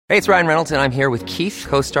Hey, it's Ryan Reynolds, and I'm here with Keith,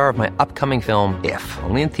 co-star of my upcoming film, If,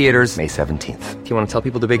 only in theaters May 17th. Do you want to tell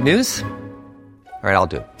people the big news? All right, I'll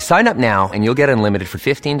do it. Sign up now and you'll get unlimited for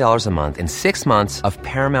 $15 a month and 6 months of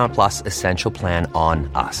Paramount Plus Essential Plan on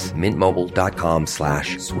us.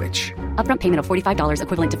 MintMobile.com/switch. Upfront payment of $45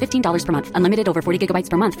 equivalent to $15 per month. Unlimited over 40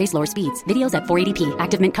 gigabytes per month. Face lower speeds. Videos at 480p.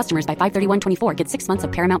 Active Mint customers by 531.24 get 6 months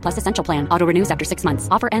of Paramount Plus Essential Plan. Auto renews after 6 months.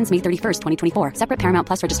 Offer ends May 31st, 2024. Separate Paramount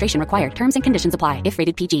Plus registration required. Terms and conditions apply if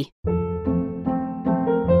rated PG.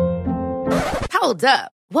 Hold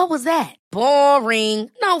up. What was that? Boring.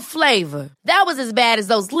 No flavor. That was as bad as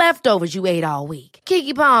those leftovers you ate all week.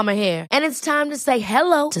 Keke Palmer here, and it's time to say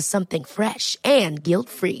hello to something fresh and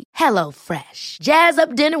guilt-free. Hello Fresh. Jazz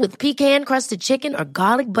up dinner with pecan-crusted chicken or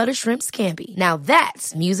garlic butter shrimp scampi. Now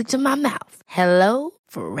that's music to my mouth. Hello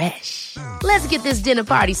Fresh. Let's get this dinner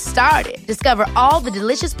party started. Discover all the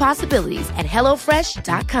delicious possibilities at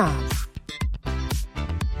HelloFresh.com.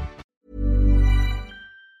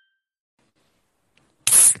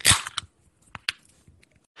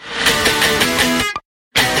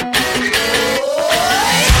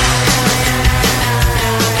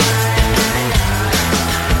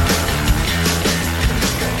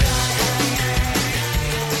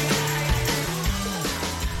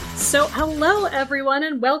 So, hello everyone,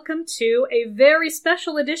 and welcome to a very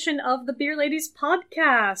special edition of the Beer Ladies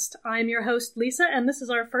podcast. I'm your host, Lisa, and this is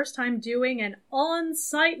our first time doing an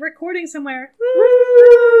on-site recording somewhere.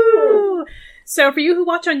 Woo! So, for you who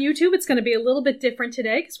watch on YouTube, it's going to be a little bit different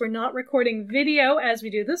today because we're not recording video as we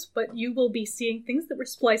do this, but you will be seeing things that we're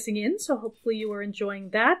splicing in, so hopefully you are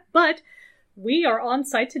enjoying that. But we are on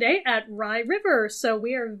site today at Rye River, so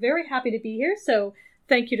we are very happy to be here. So,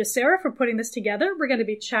 thank you to Sarah for putting this together. We're going to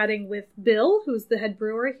be chatting with Bill, who's the head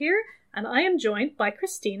brewer here, and I am joined by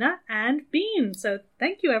Christina and Bean. So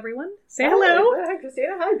thank you, everyone. Say hello. Hi,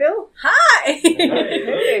 Christina. Hi, Bill. Hi.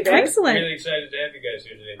 Hey, Excellent. Really excited to have you guys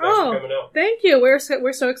here today. Thanks for coming out. Thank you. We're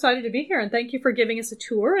so excited to be here, and thank you for giving us a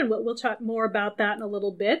tour, and we'll chat more about that in a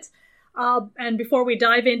little bit. And before we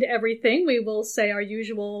dive into everything, we will say our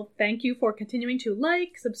usual thank you for continuing to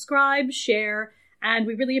like, subscribe, share. And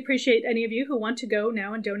we really appreciate any of you who want to go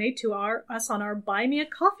now and donate to us on our Buy Me a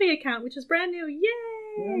Coffee account, which is brand new.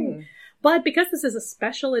 Yay! But because this is a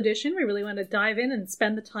special edition, we really want to dive in and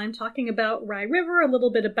spend the time talking about Rye River, a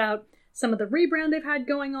little bit about some of the rebrand they've had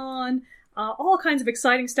going on, all kinds of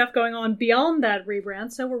exciting stuff going on beyond that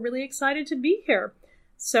rebrand. So we're really excited to be here.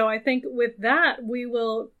 So I think with that, we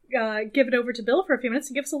will give it over to Bill for a few minutes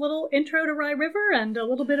to give us a little intro to Rye River and a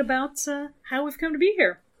little bit about how we've come to be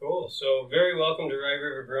here. Cool. So very welcome to Rye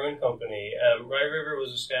River Brewing Company. Rye River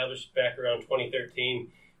was established back around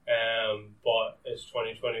 2013, but it's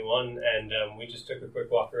 2021, and we just took a quick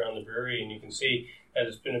walk around the brewery, and you can see that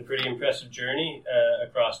it's been a pretty impressive journey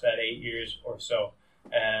across that 8 years or so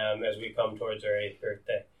as we come towards our 8th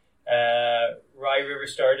birthday. Rye River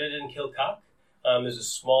started in Kilcock as a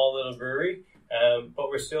small little brewery, but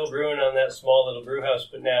we're still brewing on that small little brew house,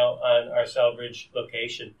 but now on our Selbridge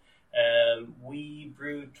location. We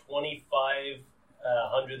brew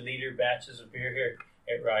 2,500-liter batches of beer here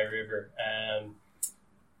at Rye River.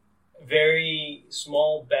 Very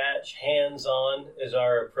small batch, hands-on is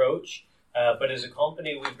our approach. But as a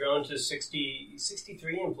company, we've grown to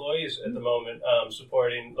 63 employees at the moment,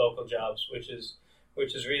 supporting local jobs, which is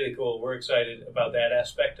really cool. We're excited about that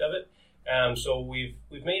aspect of it. So we've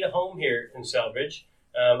made a home here in Selbridge.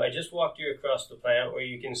 I just walked you across the plant where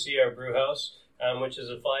you can see our brew house. Which is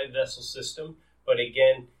a 5-vessel system, but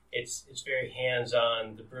again, it's very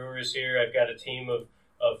hands-on. The brewers here, I've got a team of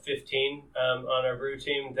 15 on our brew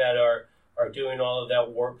team that are doing all of that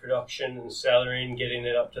wort production and cellaring, getting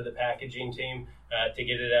it up to the packaging team to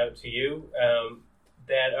get it out to you,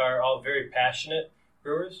 that are all very passionate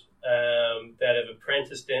brewers that have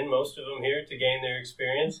apprenticed in, most of them here, to gain their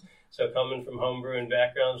experience. So coming from home brewing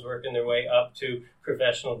backgrounds, working their way up to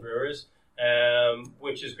professional brewers,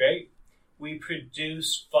 which is great. We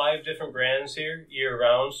produce 5 different brands here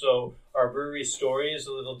year-round, so our brewery story is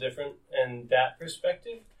a little different in that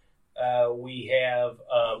perspective. We have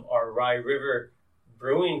our Rye River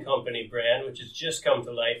Brewing Company brand, which has just come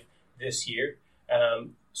to life this year,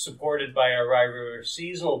 supported by our Rye River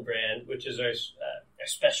Seasonal brand, which is our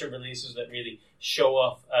special releases that really show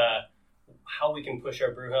off how we can push our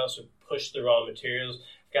brew house or push the raw materials.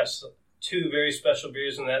 Got 2 very special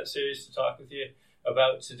beers in that series to talk with you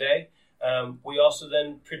about today. We also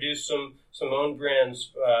then produce some own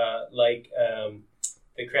brands like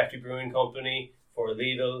the Crafty Brewing Company for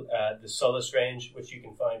Lidl, the Solace range, which you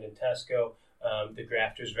can find in Tesco, the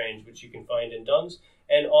Grafters range, which you can find in Dunn's,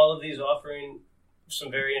 and all of these offering some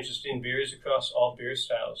very interesting beers across all beer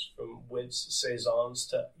styles, from wits, saisons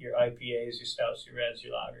to your IPAs, your stouts, your reds,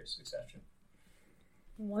 your lagers, etc.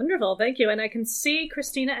 Wonderful, thank you. And I can see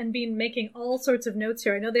Christina and Bean making all sorts of notes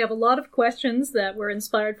here. I know they have a lot of questions that were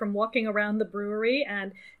inspired from walking around the brewery,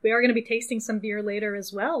 and we are going to be tasting some beer later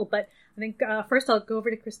as well. But I think first I'll go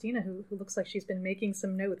over to Christina, who looks like she's been making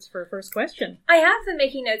some notes for a first question. I have been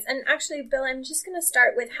making notes, and actually, Bill, I'm just going to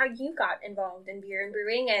start with how you got involved in beer and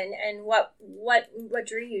brewing, and what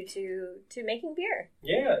drew you to making beer.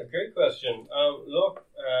 Yeah, great question. Look,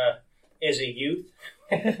 as a youth,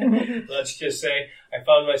 let's just say, I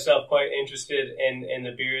found myself quite interested in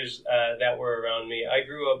the beers that were around me. I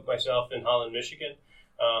grew up myself in Holland, Michigan,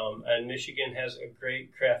 and Michigan has a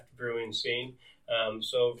great craft brewing scene.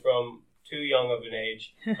 So from too young of an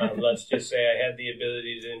age, let's just say I had the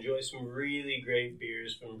ability to enjoy some really great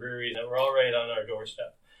beers from breweries that were all right on our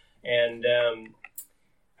doorstep. And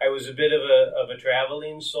I was a bit of a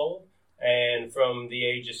traveling soul. And from the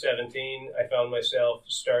age of 17, I found myself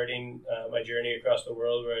starting my journey across the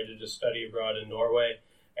world, where I did a study abroad in Norway.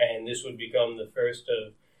 And this would become the first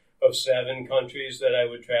of 7 countries that I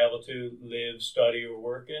would travel to, live, study, or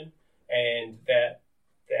work in. And that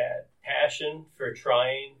passion for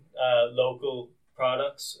trying local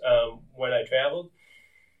products when I traveled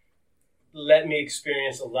let me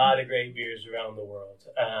experience a lot of great beers around the world.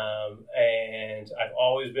 And I've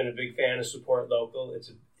always been a big fan of support local. It's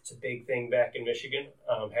a big thing back in Michigan,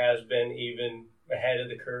 has been even ahead of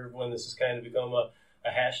the curve when this has kind of become a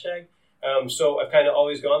hashtag. So I've kind of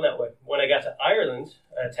always gone that way. When I got to Ireland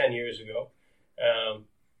 10 years ago,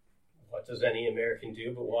 what does any American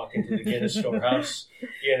do but walk into the Guinness storehouse,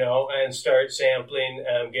 and start sampling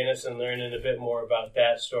Guinness and learning a bit more about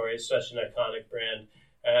that story. It's such an iconic brand.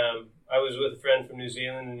 I was with a friend from New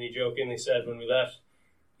Zealand, and he jokingly said when we left,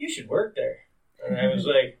 "You should work there." And I was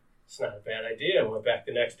like, "It's not a bad idea." I went back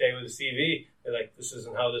the next day with a CV. They're like, "This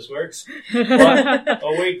isn't how this works." But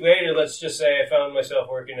a week later, let's just say I found myself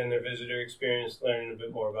working in their visitor experience, learning a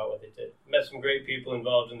bit more about what they did. Met some great people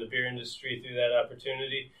involved in the beer industry through that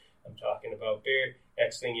opportunity. I'm talking about beer.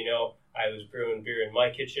 Next thing you know, I was brewing beer in my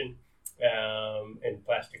kitchen in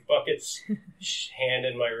plastic buckets,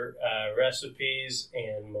 handing my recipes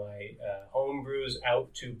and my home brews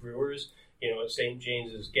out to brewers, at St.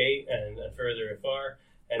 James's Gate and further afar.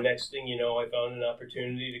 And next thing you know, I found an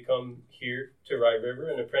opportunity to come here to Rye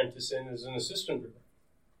River and apprentice in as an assistant brewer.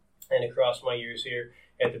 And across my years here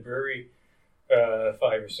at the brewery, 5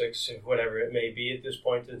 or 6, whatever it may be at this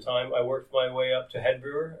point in time, I worked my way up to head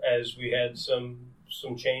brewer as we had some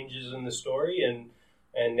changes in the story, and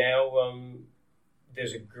now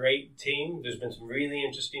there's a great team. There's been some really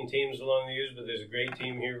interesting teams along the years, but there's a great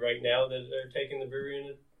team here right now that are taking the brewery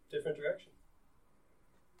in a different direction.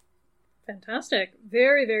 Fantastic.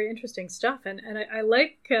 Very, very interesting stuff. And I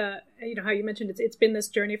like, how you mentioned it's been this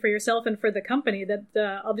journey for yourself and for the company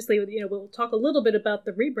that obviously, we'll talk a little bit about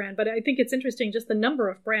the rebrand, but I think it's interesting just the number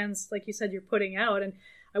of brands, like you said, you're putting out. And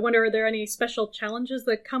I wonder, are there any special challenges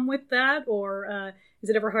that come with that? Or is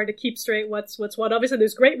it ever hard to keep straight what's what? Obviously,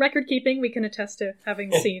 there's great record keeping. We can attest to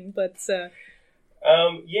having seen, but...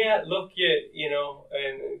 yeah, look,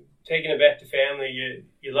 and taking it back to family,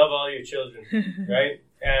 you love all your children, right?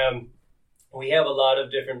 We have a lot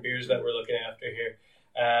of different beers that we're looking after here,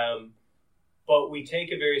 but we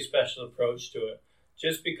take a very special approach to it.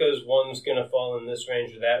 Just because one's going to fall in this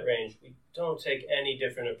range or that range, we don't take any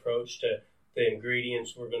different approach to the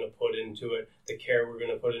ingredients we're going to put into it, the care we're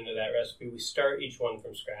going to put into that recipe. We start each one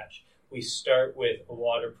from scratch. We start with a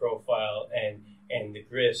water profile and the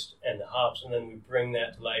grist and the hops, and then we bring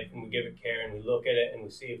that to life and we give it care and we look at it and we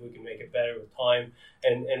see if we can make it better with time,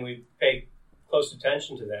 and we pay close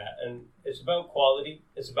attention to that. And it's about quality,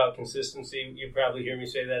 it's about consistency. You probably hear me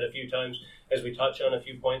say that a few times as we touch on a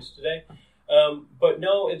few points today. But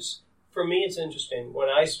no, for me it's interesting. When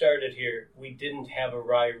I started here, we didn't have a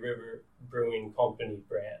Rye River Brewing Company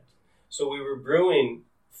brand. So we were brewing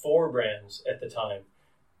 4 brands at the time.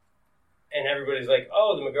 And everybody's like,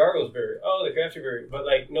 oh, the McGargles Brewery, oh, the Crafty Brewery. But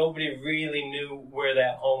nobody really knew where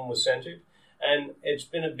that home was centered. And it's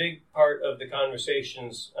been a big part of the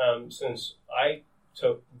conversations since I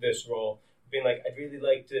took this role, being like, I'd really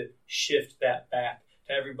like to shift that back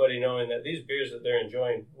to everybody knowing that these beers that they're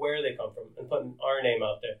enjoying, where they come from, and putting our name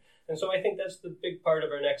out there. And so I think that's the big part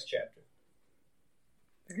of our next chapter.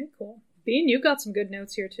 Very cool. Bean, you got some good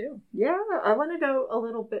notes here too. Yeah, I want to know a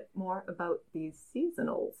little bit more about these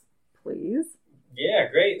seasonals, please. Yeah,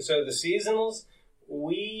 great. So the seasonals,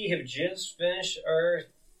 we have just finished our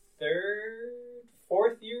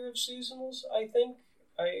 4th year of seasonals, I think.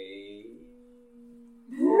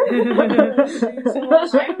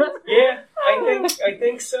 Yeah, I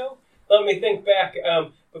think so. Let me think back.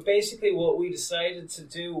 But basically, what we decided to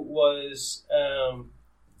do was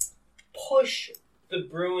push the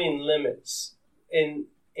brewing limits in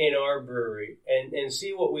our brewery and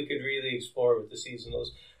see what we could really explore with the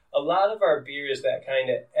seasonals. A lot of our beer is that kind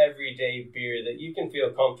of everyday beer that you can feel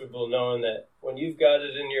comfortable knowing that when you've got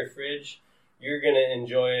it in your fridge, you're going to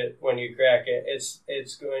enjoy it when you crack it.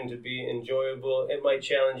 It's going to be enjoyable. It might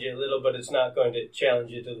challenge you a little, but it's not going to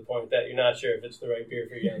challenge you to the point that you're not sure if it's the right beer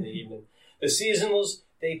for you in the evening. The seasonals,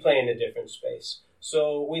 they play in a different space.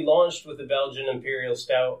 So we launched with the Belgian Imperial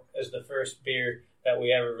Stout as the first beer that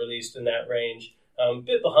we ever released in that range. A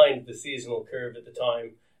bit behind the seasonal curve at the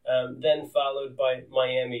time. Then followed by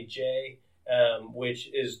Miami J, which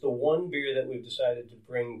is the one beer that we've decided to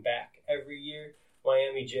bring back every year.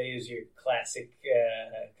 Miami J is your classic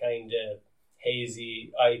kind of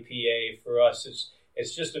hazy IPA. For us,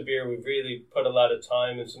 it's just a beer we've really put a lot of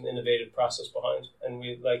time and some innovative process behind, and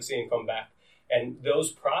we like seeing come back. And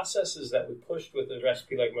those processes that we pushed with a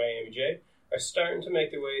recipe like Miami J are starting to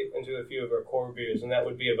make their way into a few of our core beers, and that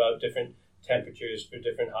would be about different temperatures for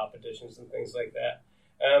different hop additions and things like that.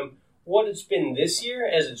 What it's been this year,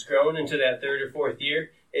 as it's grown into that third or fourth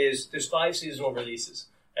year, is there's 5 seasonal releases.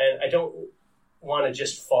 And I don't want to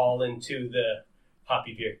just fall into the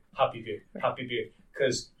hoppy beer,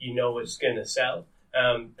 because you know it's going to sell.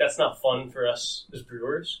 That's not fun for us as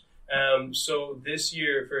brewers. So this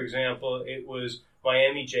year, for example, it was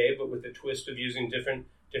Miami J, but with a twist of using different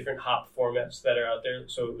hop formats that are out there.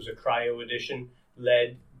 So it was a cryo edition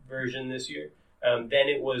led version this year. Then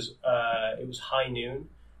it was High Noon,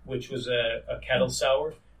 which was a kettle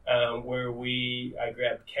sour, where I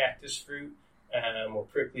grabbed cactus fruit or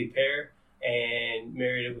prickly pear and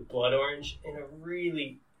married it with blood orange in a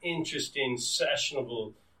really interesting,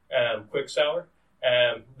 sessionable quick sour.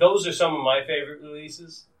 Those are some of my favorite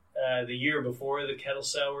releases. The year before the kettle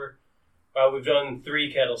sour, we've done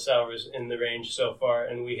 3 kettle sours in the range so far,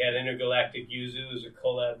 and we had Intergalactic Yuzu as a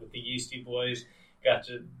collab with the Yeasty Boys. Got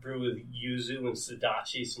to brew with yuzu and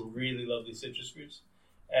sadachi, some really lovely citrus fruits.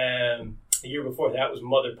 The year before that was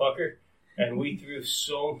Mother Pucker, and we threw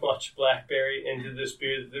so much blackberry into this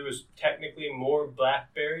beer that there was technically more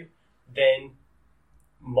blackberry than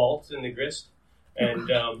malt in the grist. And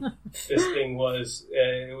this thing was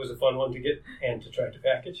it was a fun one to get and to try to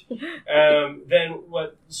package.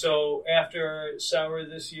 So after our sour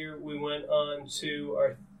this year, we went on to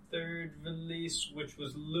our third release, which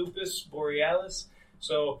was Lupus Borealis.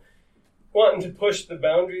 So wanting to push the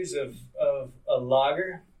boundaries of a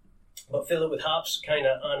lager, but fill it with hops kind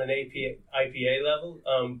of on an IPA level.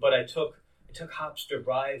 But I took hops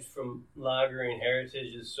derived from lagering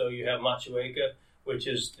heritages. So you have Machueca, which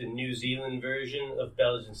is the New Zealand version of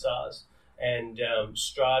Belgian Saaz, and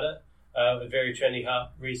Strata, a very trendy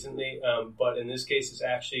hop recently. But in this case,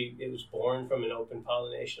 it was born from an open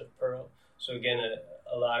pollination of pearl. So again,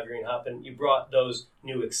 a lagering hop, and you brought those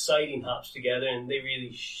new exciting hops together, and they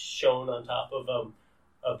really shone on top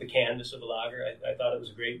of the canvas of a lager. I thought it was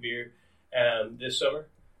a great beer this summer.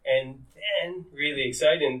 And then, really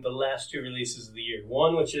exciting, the last 2 releases of the year.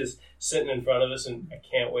 One, which is sitting in front of us, and I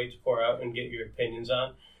can't wait to pour out and get your opinions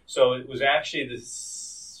on. So it was actually the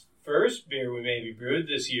first beer we maybe brewed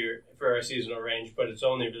this year for our seasonal range, but it's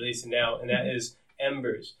only releasing now, and that is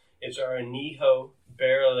Embers. It's our Añejo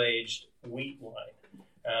barrel-aged wheat wine.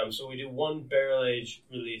 So we do 1 barrel-aged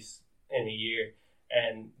release in a year,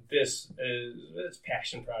 and it's a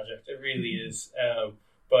passion project. It really is.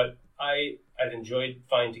 But I've enjoyed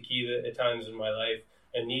fine tequila at times in my life.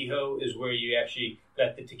 Añejo is where you actually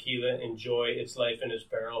let the tequila enjoy its life in its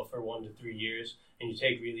barrel for 1 to 3 years, and you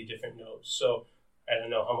take really different notes. So I don't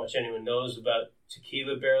know how much anyone knows about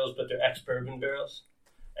tequila barrels, but they're ex-bourbon barrels.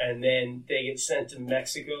 And then they get sent to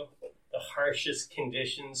Mexico. The harshest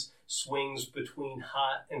conditions, swings between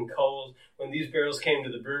hot and cold. When these barrels came to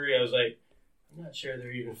the brewery, I was like, I'm not sure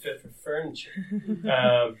they're even fit for furniture.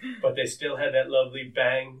 But they still had that lovely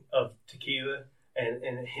bang of tequila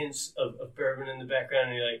and hints of bourbon in the background.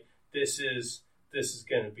 And you're like, this is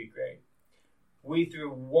going to be great. We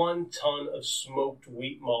threw 1 ton of smoked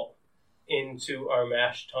wheat malt into our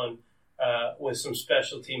mash tun with some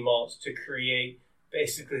specialty malts to create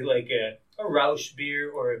basically like a Rausch beer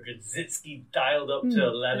or a Grodziskie dialed up to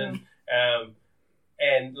 11.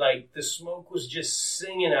 And like the smoke was just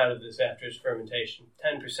singing out of this after its fermentation,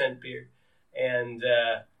 10% beer. And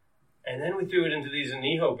then we threw it into these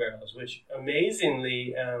Añejo barrels, which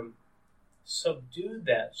amazingly subdued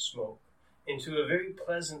that smoke into a very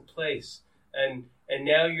pleasant place. And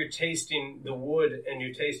now you're tasting the wood and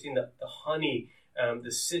you're tasting the honey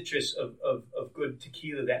the citrus of good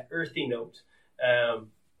tequila, that earthy note,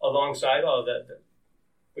 alongside all of that.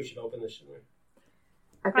 We should open this, shouldn't we?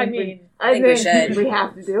 I think we should. We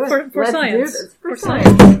have to do it. For Let's science. do this. For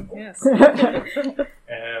science. science. Yes.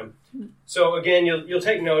 So again, you'll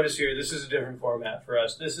take notice here. This is a different format for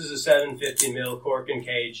us. This is a 750 ml cork and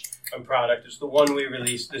cage product. It's the one we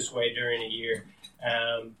released this way during a year.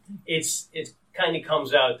 It kind of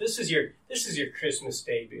comes out. This is your Christmas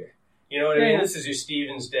Day beer. You know what I mean? This is your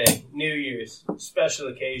Stephen's Day, New Year's, special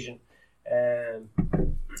occasion.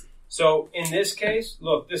 So in this case,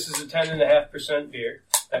 look, this is a 10.5% beer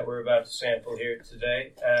that we're about to sample here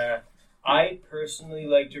today. I personally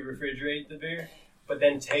like to refrigerate the beer, but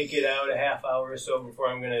then take it out a half hour or so before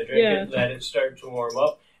I'm going to drink it, let it start to warm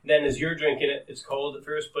up. Then as you're drinking it, it's cold at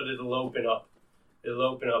first, but it'll open up. It'll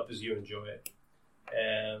open up as you enjoy it.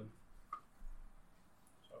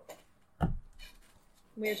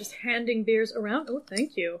 We're just handing beers around. Oh,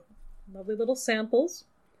 thank you. Lovely little samples.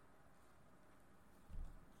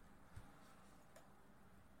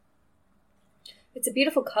 It's a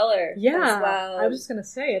beautiful color as well. I was just going to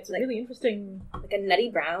say, it's really interesting. Like a nutty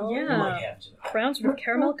brown. Yeah. Brown sort of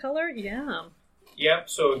caramel color. Yeah. Yep.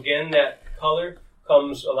 So again, that color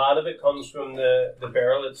comes, a lot of it comes from the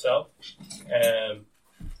barrel itself. Thank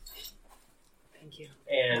you.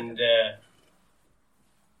 And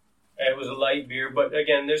it was a light beer, but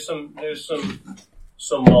again, there's some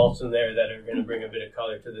malts in there that are going to bring a bit of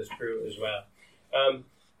color to this brew as well.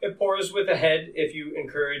 It pours with a head if you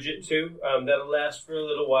encourage it to. That'll last for a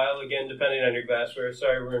little while, again, depending on your glassware.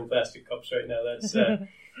 Sorry, we're in plastic cups right now. That's,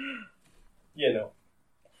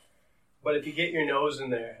 But if you get your nose in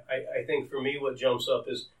there, I think for me what jumps up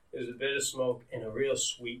is there's a bit of smoke and a real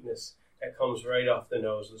sweetness that comes right off the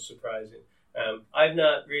nose. It's surprising. I've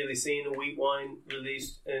not really seen a wheat wine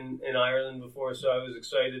released in Ireland before, so I was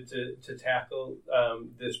excited to tackle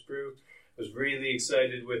this brew. I was really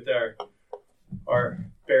excited with our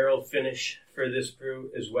barrel finish for this brew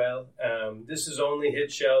as well. This has only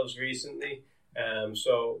hit shelves recently,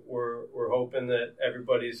 so we're hoping that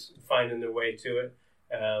everybody's finding their way to it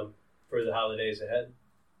for the holidays ahead.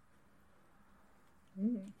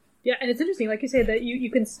 Yeah, and it's interesting, like you say, that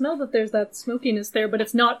you can smell that there's that smokiness there, but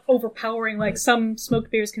it's not overpowering. Like some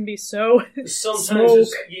smoked beers can be so.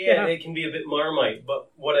 Sometimes, they can be a bit Marmite.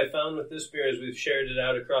 But what I found with this beer is we've shared it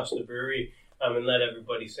out across the brewery and let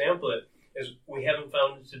everybody sample it. Is we haven't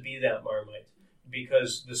found it to be that Marmite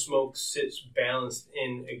because the smoke sits balanced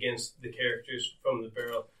in against the characters from the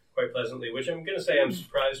barrel quite pleasantly, which I'm going to say I'm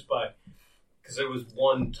surprised by because there was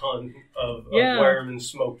 1 ton of Weyermann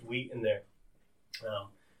smoked wheat in there,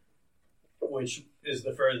 which is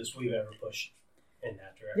the furthest we've ever pushed in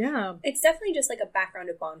that direction. Yeah. It's definitely just like a background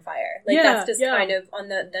of bonfire. Like that's just kind of on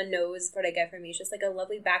the nose what I get from you. It's just like a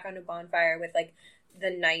lovely background of bonfire with like the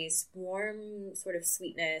nice warm sort of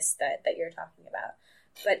sweetness that you're talking about.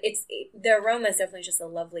 But the aroma is definitely just a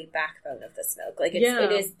lovely backbone of the smoke. Like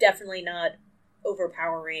it is definitely not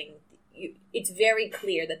overpowering. It's very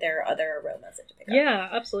clear that there are other aromas to pick up. Yeah,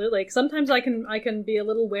 absolutely. Sometimes I can be a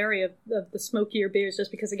little wary of the smokier beers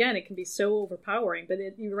just because, again, it can be so overpowering. But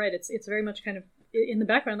you're right, it's very much kind of in the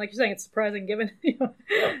background. Like you're saying, it's surprising given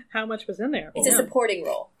how much was in there. It's a supporting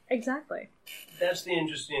role. Exactly. That's the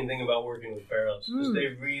interesting thing about working with barrels is they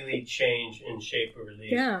really change in shape of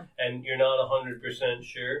release. Yeah. And you're not 100%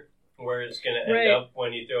 sure where it's going to end up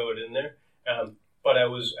when you throw it in there. But I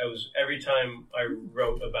was every time I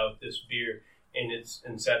wrote about this beer in its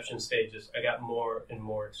inception stages, I got more and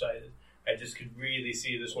more excited. I just could really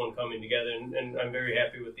see this one coming together, and I'm very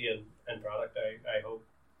happy with the end product. I hope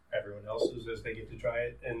everyone else is as they get to try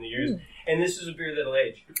it in the years. And this is a beer that'll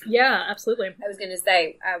age. Yeah, absolutely. I was going to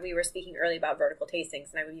say, we were speaking earlier about vertical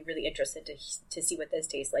tastings, and I would be really interested to see what this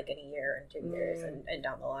tastes like in a year and 2 years and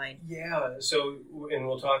down the line. Yeah, so, and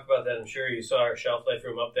we'll talk about that, I'm sure. You saw our shelf life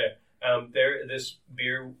room up there. This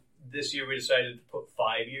beer, this year we decided to put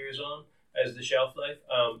 5 years on as the shelf life.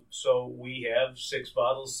 So we have 6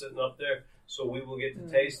 bottles sitting up there. So we will get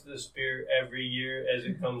to taste this beer every year as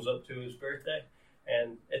it comes up to his birthday.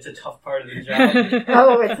 And it's a tough part of the job.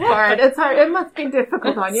 It's hard. It's hard. It must be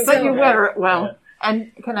difficult on you, but you wear it well. Yeah.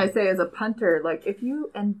 And can I say as a punter, like if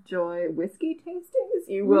you enjoy whiskey tastings,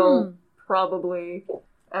 you will probably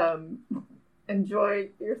enjoy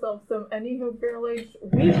yourself some Anyhow barrel-aged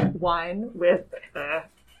wheat wine with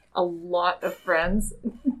a lot of friends.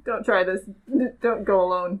 Don't try this. Don't go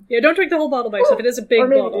alone. Yeah, don't drink the whole bottle by yourself. It is a big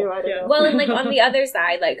bottle. I don't know. Well, and like on the other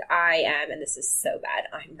side, like I am, and this is so bad,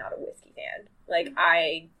 I'm not a whiskey fan. Like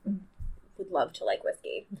I would love to like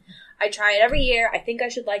whiskey. I try it every year. I think I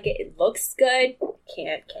should like it. It looks good.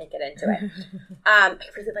 Can't get into it. I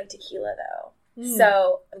really like tequila though.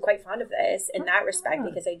 So I'm quite fond of this in that respect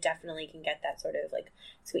because I definitely can get that sort of like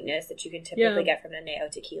sweetness that you can typically get from an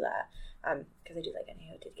añejo tequila. Because I do like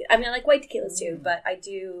añejo tequila. I mean, I like white tequilas too, but I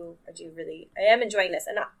am enjoying this,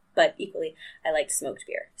 but equally, I like smoked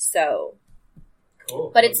beer. So,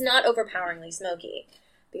 cool. But it's not overpoweringly smoky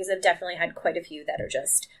because I've definitely had quite a few that are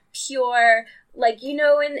just pure. Like,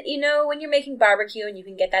 when you're making barbecue and you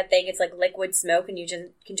can get that thing, it's like liquid smoke and you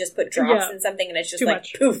can just put drops in something and it's just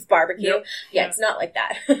poof, barbecue. Yep. Yeah, it's not like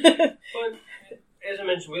that. But as I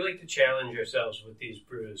mentioned, we like to challenge ourselves with these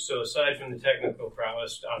brews. So aside from the technical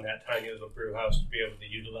prowess on that tiny little brew house to be able to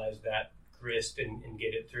utilize that grist and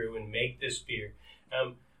get it through and make this beer,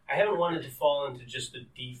 I haven't wanted to fall into just the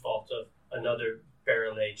default of another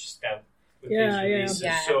barrel-aged stout with these releases.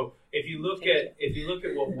 Yeah. So if you look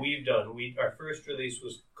at what we've done, our first release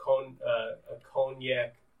was a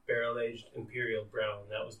cognac barrel-aged imperial brown.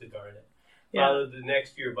 That was the Garnet. Followed the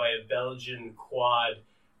next year by a Belgian quad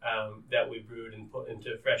that we brewed and put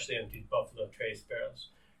into freshly emptied Buffalo Trace barrels.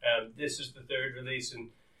 This is the third release, and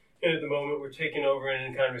at the moment we're taking over and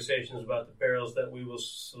in conversations about the barrels that we will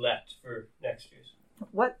select for next year's.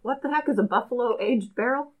 What the heck is a Buffalo aged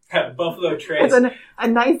barrel? Buffalo Trace. A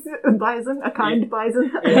nice bison, a kind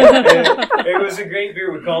bison. It was a great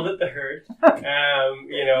beer. We called it the Herd.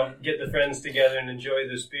 Get the friends together and enjoy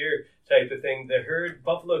this beer type of thing. The Herd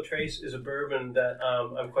Buffalo Trace is a bourbon that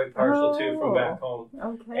I'm quite partial to from back home.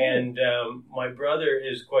 Okay. And my brother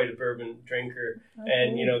is quite a bourbon drinker. Okay.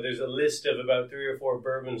 And, there's a list of about 3 or 4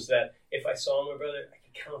 bourbons that if I saw my brother, I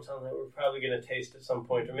could count on that we're probably going to taste at some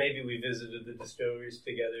point. Or maybe we visited the distilleries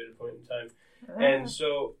together at a point in time. And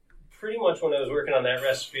so pretty much when I was working on that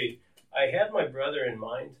recipe, I had my brother in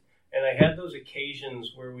mind. And I had those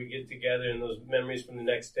occasions where we get together and those memories from the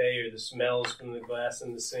next day or the smells from the glass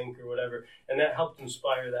in the sink or whatever. And that helped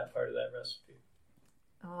inspire that part of that recipe.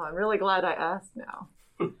 Oh, I'm really glad I asked now.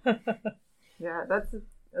 Yeah, that's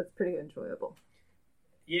pretty enjoyable.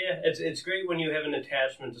 Yeah, it's great when you have an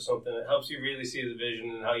attachment to something. It helps you really see the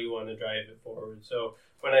vision and how you want to drive it forward. So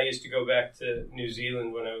when I used to go back to New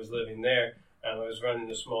Zealand when I was living there, I was running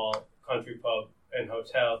a small country pub and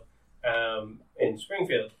hotel in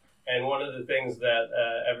Springfield. And one of the things that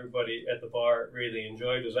everybody at the bar really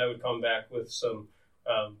enjoyed was I would come back with some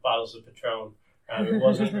bottles of Patron. It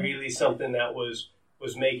wasn't really something that was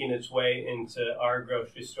making its way into our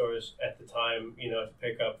grocery stores at the time, to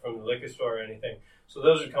pick up from the liquor store or anything. So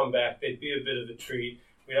those would come back. They'd be a bit of a treat.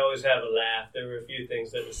 We'd always have a laugh. There were a few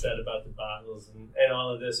things that were said about the bottles and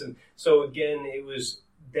all of this. And so, again,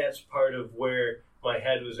 that's part of where my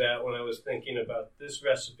head was at when I was thinking about this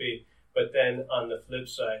recipe. But then on the flip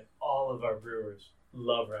side, all of our brewers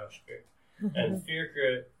love Rauch beer. And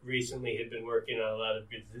Fierke recently had been working on a lot of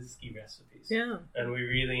Brzezinski recipes. Yeah. And we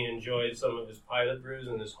really enjoyed some of his pilot brews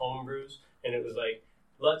and his home brews. And it was like,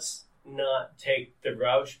 let's not take the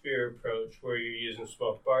Rauch beer approach where you're using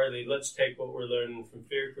smoked barley. Let's take what we're learning from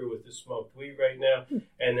Fierke with the smoked wheat right now.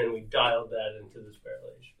 And then we dialed that into this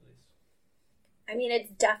barrel-aged release. I mean, it's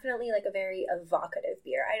definitely like a very evocative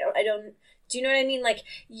beer. I don't, do you know what I mean? Like,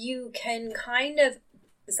 you can kind of,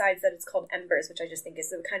 besides that it's called Embers, which I just think is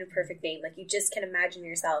the kind of perfect name. Like, you just can imagine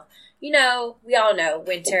yourself, we all know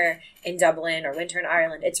winter in Dublin or winter in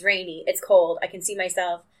Ireland. It's rainy, it's cold. I can see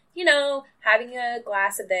myself, having a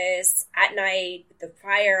glass of this at night with the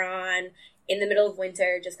fire on in the middle of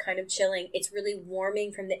winter, just kind of chilling. It's really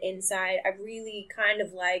warming from the inside. I really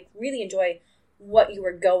really enjoy what you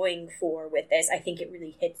were going for with this. I think it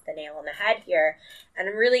really hits the nail on the head here. And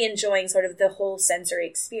I'm really enjoying sort of the whole sensory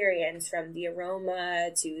experience, from the aroma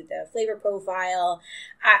to the flavor profile.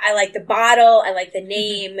 I like the bottle. I like the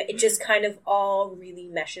name. It just kind of all really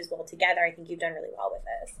meshes well together. I think you've done really well with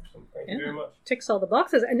this. Thank you very much. Ticks all the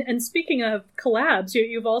boxes. And speaking of collabs,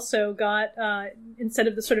 you've also got, instead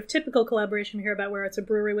of the sort of typical collaboration we hear about where it's a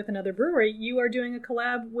brewery with another brewery, you are doing a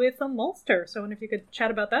collab with a maltster. So I wonder if you could chat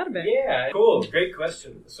about that a bit. Yeah, cool. Great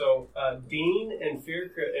question. So Dean and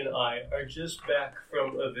Fierke and I are just back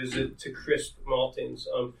from a visit to Crisp Maltings.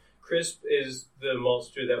 Crisp is the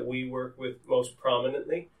maltster that we work with most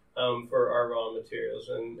prominently for our raw materials,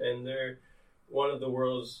 and they're one of the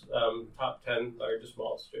world's top 10 largest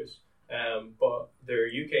maltsters. But they're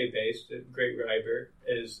UK based. Great Rye Beer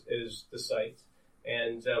is the site,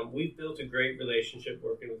 and we've built a great relationship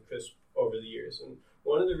working with Crisp over the years. And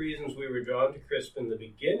one of the reasons we were drawn to Crisp in the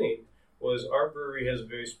beginning was our brewery has a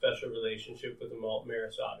very special relationship with the malt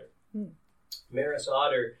Maris Otter. Maris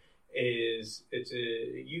Otter it's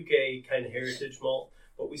a UK kind of heritage malt,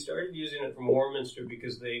 but we started using it from Warminster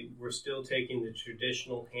because they were still taking the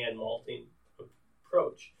traditional hand malting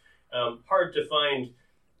approach. Hard to find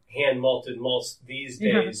hand-malted malts these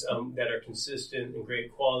days that are consistent and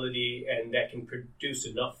great quality and that can produce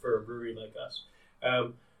enough for a brewery like us.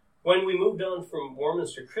 When we moved on from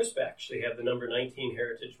Warminster, Crisp actually had the number 19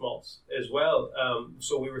 heritage malts as well.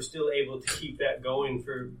 So we were still able to keep that going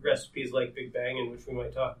for recipes like Big Bangin', which we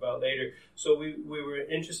might talk about later. So we were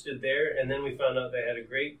interested there, and then we found out they had a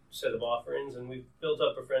great set of offerings, and we built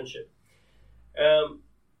up a friendship.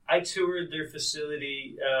 I toured their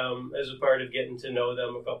facility as a part of getting to know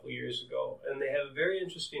them a couple years ago, and they have a very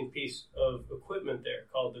interesting piece of equipment there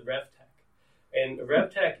called the RevTech. And a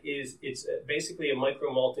RevTech it's basically a micro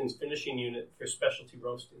malting finishing unit for specialty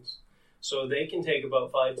roastings. So they can take about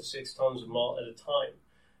 5 to 6 tons of malt at a time.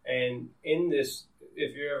 And in this,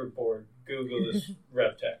 if you're ever bored, Google this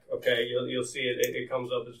RevTech. Okay, you'll see it. It comes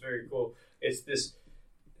up. It's very cool. It's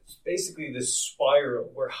basically this spiral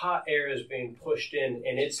where hot air is being pushed in,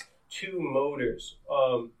 and it's 2 motors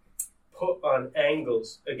put on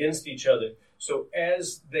angles against each other. So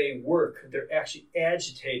as they work, they're actually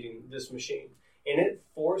agitating this machine, and it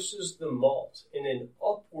forces the malt in an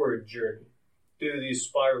upward journey through these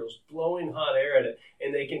spirals, blowing hot air at it,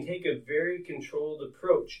 and they can take a very controlled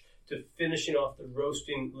approach to finishing off the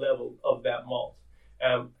roasting level of that malt.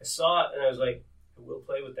 I saw it, and I was like, I will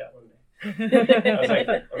play with that one day. I was like,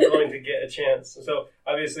 I'm going to get a chance. So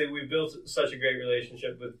obviously we built such a great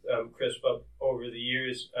relationship with Crisp up over the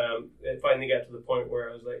years. It finally got to the point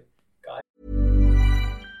where I was like, God.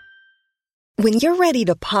 When you're ready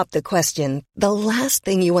to pop the question, the last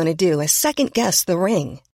thing you want to do is second guess the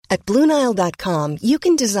ring. At BlueNile.com, you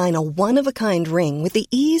can design a one-of-a-kind ring with the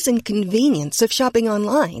ease and convenience of shopping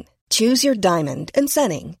online. Choose your diamond and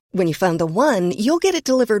setting. When you find the one, you'll get it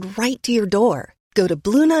delivered right to your door. Go to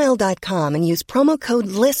BlueNile.com and use promo code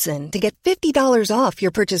LISTEN to get $50 off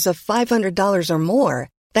your purchase of $500 or more.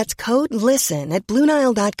 That's code LISTEN at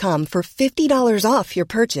BlueNile.com for $50 off your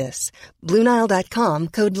purchase. BlueNile.com,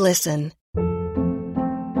 code LISTEN.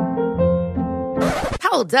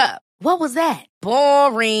 Hold up. What was that?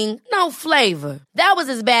 Boring. No flavor. That was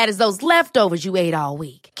as bad as those leftovers you ate all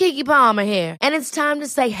week. Keke Palmer here, and it's time to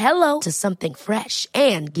say hello to something fresh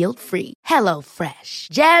and guilt-free. Hello Fresh.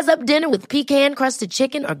 Jazz up dinner with pecan-crusted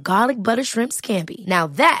chicken or garlic butter shrimp scampi. Now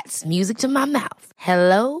that's music to my mouth.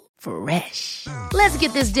 Hello Fresh. Let's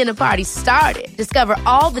get this dinner party started. Discover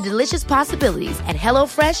all the delicious possibilities at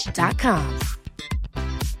HelloFresh.com.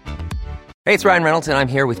 Hey, it's Ryan Reynolds, and I'm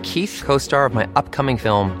here with Keith, co-star of my upcoming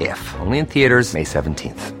film, If, only in theaters May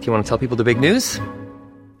 17th. Do you want to tell people the big news?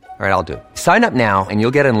 All right, I'll do it. Sign up now and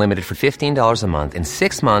you'll get unlimited for $15 a month and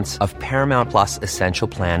 6 months of Paramount Plus Essential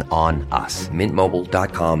Plan on us.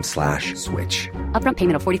 MintMobile.com/switch. Upfront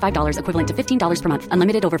payment of $45 equivalent to $15 per month.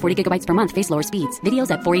 Unlimited over 40 gigabytes per month. Face lower speeds.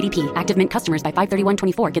 Videos at 480p. Active Mint customers by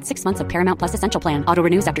 531.24 get 6 months of Paramount Plus Essential Plan. Auto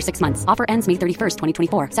renews after 6 months. Offer ends May 31st,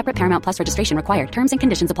 2024. Separate Paramount Plus registration required. Terms and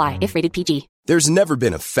conditions apply if rated PG. There's never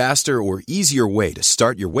been a faster or easier way to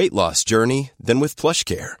start your weight loss journey than with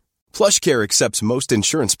PlushCare. PlushCare accepts most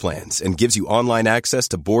insurance plans and gives you online access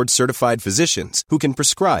to board-certified physicians who can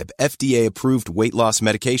prescribe FDA-approved weight loss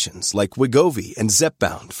medications like Wegovy and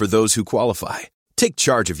Zepbound for those who qualify. Take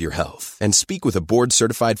charge of your health and speak with a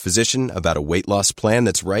board-certified physician about a weight loss plan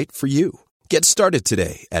that's right for you. Get started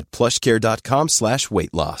today at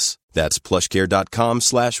plushcare.com/weight-loss. That's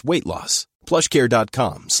plushcare.com/weight-loss.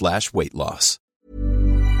 plushcare.com/weight-loss.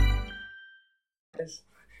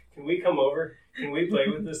 Can we come over? Can we play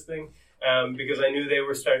with this thing? Because I knew they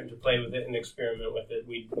were starting to play with it and experiment with it.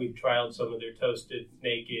 We trialed some of their toasted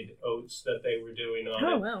naked oats that they were doing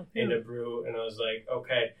on in a brew, and I was like,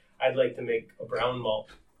 okay, I'd like to make a brown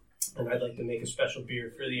malt, and I'd like to make a special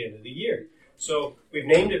beer for the end of the year. So we've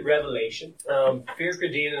named it Revelation. Fierke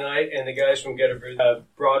Dean and I and the guys from Get a Brew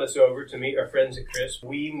brought us over to meet our friends at Crisp.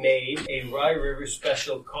 We made a Rye River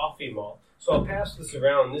Special coffee malt. So I'll pass this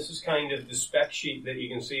around. This is kind of the spec sheet that you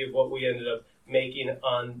can see of what we ended up making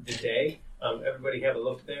on the day. Everybody have a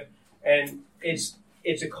look there. And it's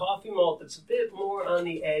a coffee malt that's a bit more on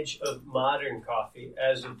the edge of modern coffee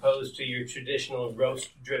as opposed to your traditional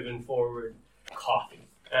roast-driven forward coffee.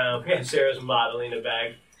 Sarah's modeling a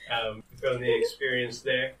bag from the experience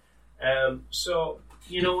there. So,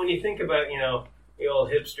 when you think about, the old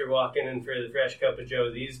hipster walking in for the fresh cup of joe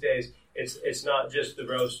these days, it's not just the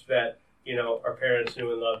roast that, our parents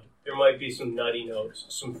knew and loved. There might be some nutty notes,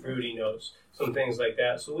 some fruity notes, some things like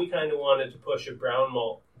that. So we kind of wanted to push a brown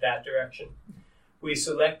malt that direction. We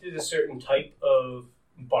selected a certain type of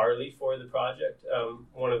barley for the project,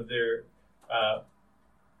 one of their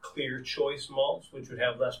clear choice malts, which would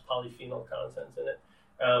have less polyphenol content in it,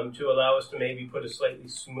 to allow us to maybe put a slightly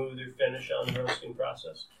smoother finish on the roasting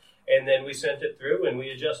process. And then we sent it through, and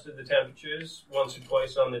we adjusted the temperatures once or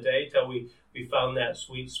twice on the day till we found that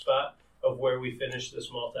sweet spot of where we finished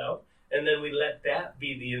this malt out. And then we let that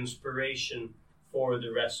be the inspiration for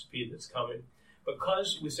the recipe that's coming.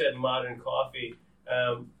 Because we said modern coffee,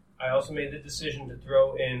 I also made the decision to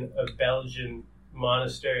throw in a Belgian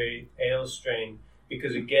monastery ale strain,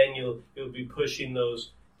 because again, you'll be pushing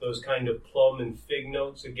those kind of plum and fig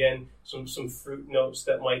notes. Again, some fruit notes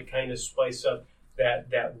that might kind of spice up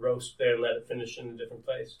that roast there and let it finish in a different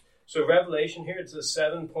place. So Revelation here, it's a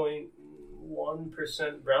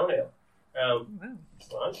 7.1% brown ale. Wow.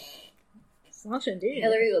 Slaunch indeed.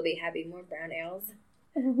 Hillary will be happy. More brown ales.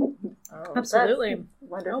 Absolutely.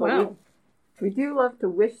 Wonderful. Oh, wow. We do love to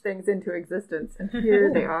wish things into existence, and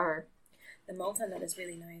here they are. The malt on that is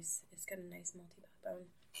really nice. It's got a nice malty backbone.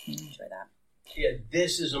 Enjoy that. Yeah,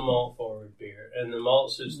 this is a malt-forward beer, and the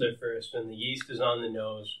malt sits there first, and the yeast is on the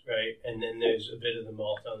nose, right? And then there's a bit of the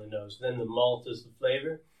malt on the nose. Then the malt is the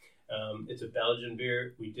flavor. It's a Belgian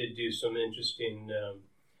beer. We did do some interesting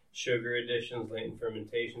sugar additions, latent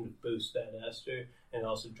fermentation to boost that ester, and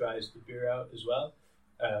also dries the beer out as well,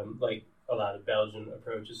 like a lot of Belgian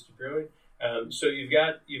approaches to brewing. So you've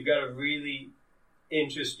got a really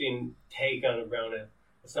interesting take on a brown ale.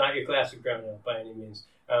 It's not your classic brown ale by any means.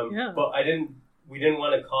 But we didn't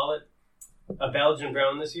want to call it a Belgian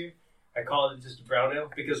brown this year. I called it just a brown ale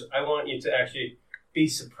because I want you to actually be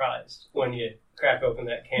surprised when you crack open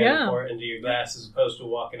that can and pour it into your glass, as opposed to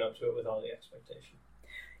walking up to it with all the expectation.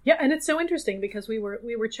 Yeah, and it's so interesting because we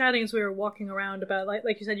were chatting as we were walking around about,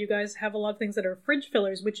 like you said, you guys have a lot of things that are fridge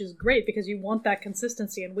fillers, which is great because you want that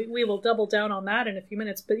consistency, and we will double down on that in a few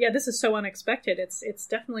minutes. But yeah, this is so unexpected. It's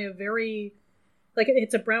definitely a very, like,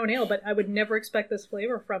 it's a brown ale, but I would never expect this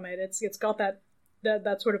flavor from it. It's got that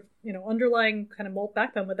sort of, underlying kind of malt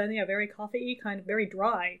backbone, but then very coffee-y, kind of very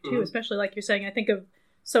dry too, especially like you're saying. I think of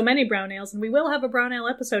so many brown ales, and we will have a brown ale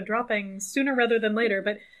episode dropping sooner rather than later,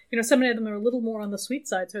 but so many of them are a little more on the sweet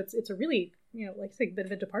side, so it's a really, like I say, a bit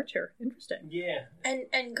of a departure. Interesting. Yeah.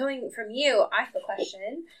 And going from you, I have a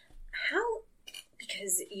question. How,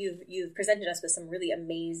 because you've presented us with some really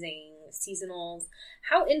amazing seasonals,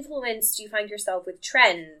 how influenced do you find yourself with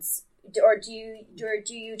trends? Or do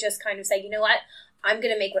you just kind of say, you know what, I'm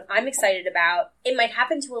going to make what I'm excited about. It might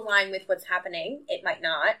happen to align with what's happening. It might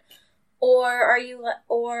not. Or are you,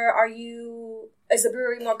 as a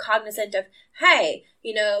brewery, more cognizant of, hey,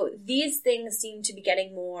 these things seem to be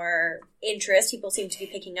getting more interest. People seem to be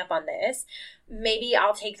picking up on this. Maybe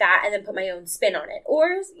I'll take that and then put my own spin on it.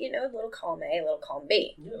 Or, a little column A, a little column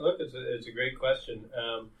B. Yeah, look, it's a great question.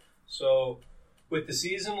 So with the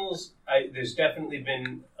seasonals, there's definitely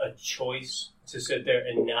been a choice to sit there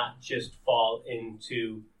and not just fall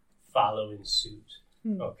into following suit.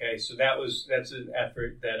 Okay, so that's an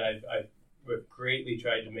effort that I've greatly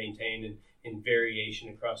tried to maintain in variation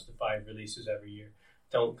across the 5 releases every year.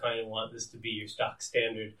 Don't kind of want this to be your stock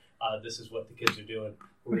standard. This is what the kids are doing.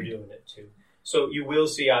 We're doing it too. So you will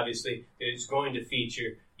see, obviously, it's going to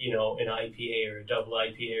feature, an IPA or a double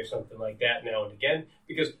IPA or something like that now and again,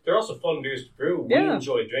 because they're also fun beers to brew. We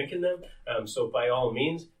enjoy drinking them. So by all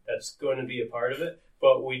means, that's going to be a part of it.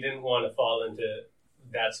 But we didn't want to fall into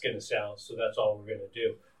that's going to sell, so that's all we're going to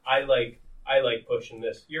do. I like pushing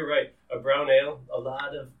this. You're right. A brown ale, a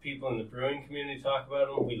lot of people in the brewing community talk about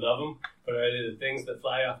them. We love them. But are they the things that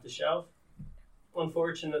fly off the shelf?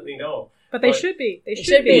 Unfortunately, no. But they should be. They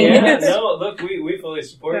should be. Yeah, no, look, we fully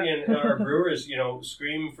support you. And our brewers,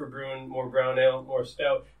 scream for brewing more brown ale, more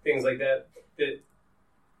stout, things like that. That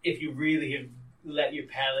if you really have let your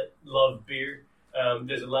palate love beer,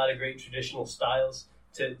 there's a lot of great traditional styles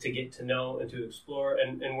to get to know and to explore,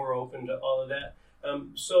 and we're open to all of that.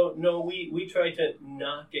 So no, we try to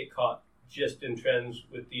not get caught just in trends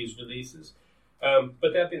with these releases.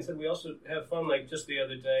 But that being said, we also have fun. Like just the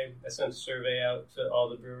other day, I sent a survey out to all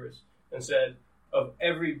the brewers and said, of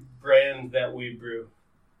every brand that we brew,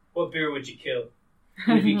 what beer would you kill?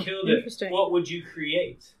 And if you killed it, what would you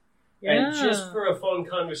create? Yeah. And just for a fun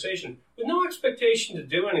conversation, with no expectation to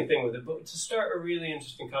do anything with it, but to start a really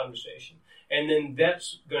interesting conversation. And then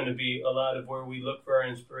that's going to be a lot of where we look for our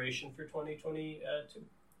inspiration for 2022.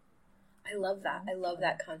 I love that. I love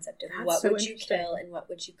that concept of what would you kill and what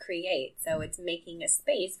would you create. So it's making a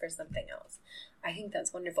space for something else. I think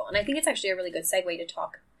that's wonderful. And I think it's actually a really good segue to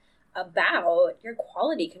talk about your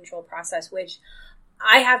quality control process, which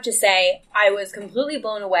I have to say I was completely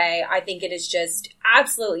blown away. I think it is just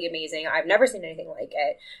absolutely amazing. I've never seen anything like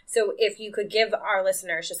it. So if you could give our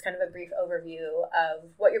listeners just kind of a brief overview of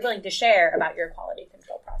what you're willing to share about your quality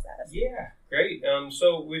control process. Yeah, great.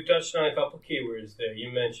 So we've touched on a couple keywords there. You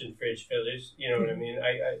mentioned fridge fillers. You know what I mean?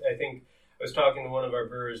 I think was talking to one of our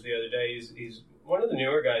brewers the other day. He's one of the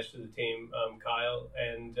newer guys to the team, Kyle,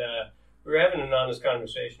 and we were having an honest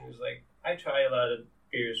conversation. He was like, I try a lot of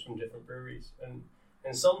beers from different breweries, and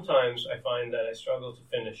sometimes I find that I struggle to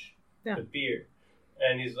finish the beer.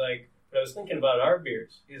 And he's like, but I was thinking about our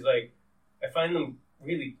beers. He's like, I find them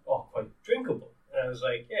really quite drinkable. And I was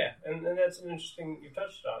like, yeah, and that's an interesting you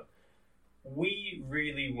touched on. We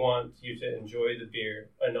really want you to enjoy the beer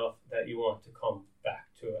enough that you want to come back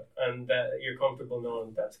to it, and that you're comfortable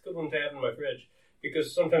knowing that's a good one to have in my fridge.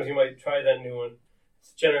 Because sometimes you might try that new one,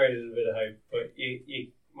 it's generated a bit of hype, but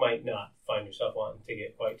you might not find yourself wanting to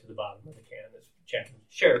get quite to the bottom of the can. It's a challenge.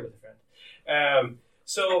 Share it with a friend.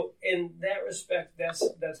 So in that respect, that's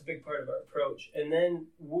a big part of our approach. And then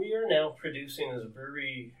we are now producing as a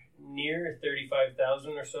brewery near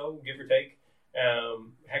 35,000 or so, give or take,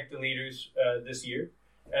 hectoliters this year.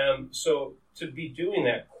 So to be doing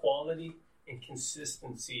that, quality and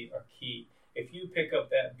consistency are key. If you pick up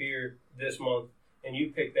that beer this month and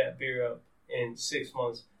you pick that beer up in 6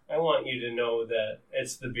 months, I want you to know that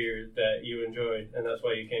it's the beer that you enjoyed, and that's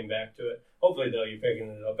why you came back to it. Hopefully, though, you're picking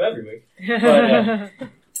it up every week.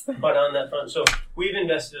 But on that front, so we've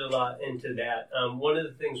invested a lot into that. One of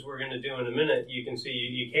the things we're going to do in a minute, you can see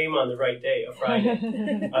you came on the right day, a Friday.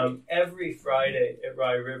 Every Friday at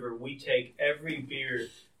Rye River, we take every beer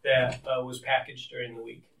that was packaged during the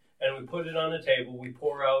week, and we put it on a table. We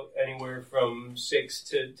pour out anywhere from 6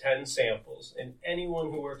 to 10 samples, and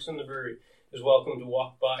anyone who works in the brewery is welcome to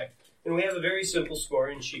walk by. And we have a very simple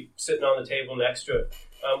scoring sheet sitting on the table next to it,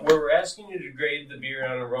 where we're asking you to grade the beer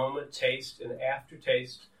on aroma, taste, and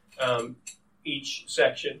aftertaste, each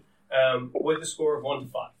section, with a score of 1 to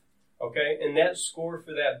 5. Okay? And that score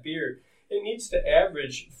for that beer, it needs to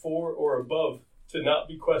average 4 or above to not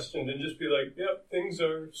be questioned and just be like, yep, things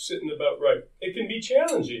are sitting about right. It can be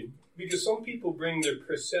challenging because some people bring their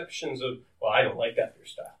perceptions of, well, I don't like that beer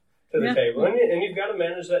style to the table. And you've got to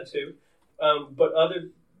manage that too. But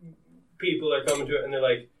other people are coming to it and they're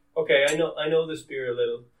like, okay, I know this beer a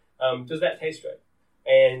little. Does that taste right?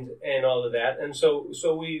 And all of that. And so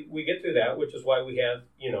we get through that, which is why we have,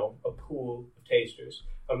 a pool of tasters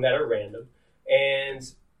that are random.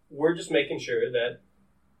 And we're just making sure that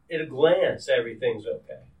at a glance, everything's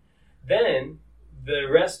okay. Then the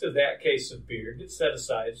rest of that case of beer gets set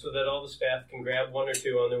aside so that all the staff can grab 1 or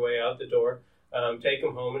 2 on their way out the door, take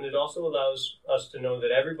them home. And it also allows us to know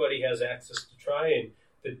that everybody has access to trying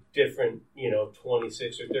the different,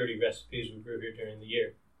 26 or 30 recipes we brew here during the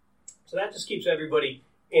year. So that just keeps everybody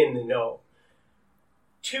in the know.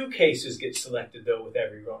 2 cases get selected, though, with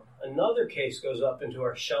every run. Another case goes up into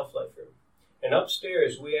our shelf life room. And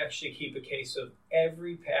upstairs, we actually keep a case of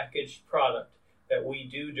every packaged product that we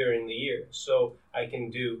do during the year. So I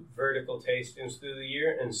can do vertical tastings through the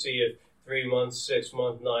year and see if 3 month, 6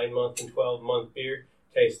 month, 9 month, and 12 month beer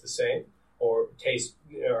taste the same or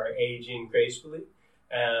are aging gracefully.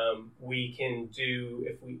 We can do,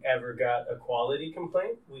 if we ever got a quality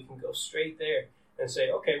complaint, we can go straight there and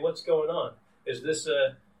say, okay, what's going on? Is this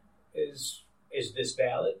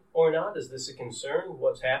valid or not? Is this a concern?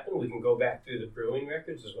 What's happened? We can go back through the brewing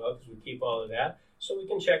records as well because we keep all of that. So we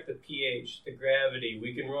can check the pH, the gravity.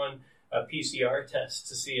 We can run a PCR test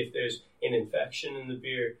to see if there's an infection in the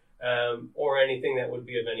beer or anything that would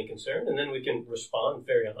be of any concern. And then we can respond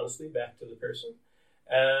very honestly back to the person.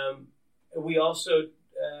 We also,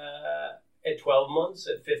 at 12 months,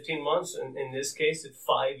 at 15 months, and in this case, at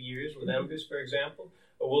 5 years with Embers, for example,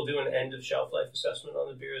 we'll do an end of shelf life assessment on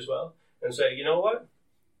the beer as well and say, you know what?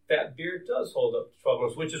 That beer does hold up to 12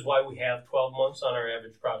 months, which is why we have 12 months on our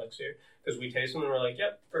average products here, because we taste them and we're like,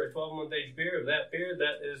 yep, for a 12-month age beer, that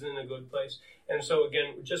is in a good place. And so,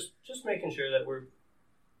 again, just making sure that we're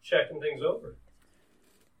checking things over.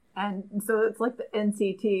 And so it's like the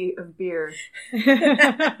NCT of beer.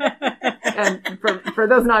 And for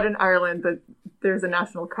those not in Ireland, there's a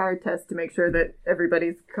national car test to make sure that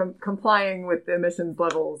everybody's complying with the emissions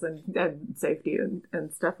levels and safety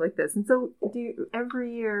and stuff like this. And so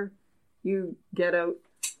every year you get out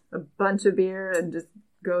a bunch of beer and just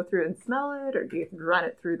go through and smell it, or do you run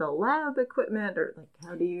it through the lab equipment, or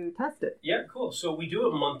how do you test it? Yeah, cool. So we do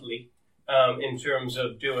it monthly in terms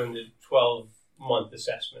of doing the 12-month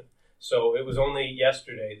assessment. So it was only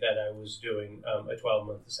yesterday that I was doing a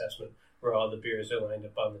 12-month assessment where all the beers are lined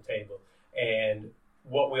up on the table. And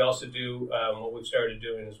what we also do, what we've started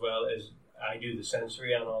doing as well, is I do the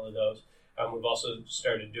sensory on all of those. We've also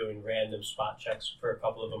started doing random spot checks for a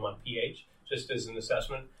couple of them on pH, just as an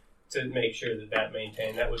assessment to make sure that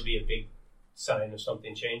maintained. That would be a big sign of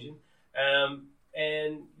something changing.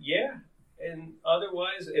 And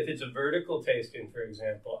otherwise, if it's a vertical tasting, for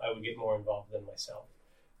example, I would get more involved than myself.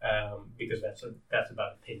 because that's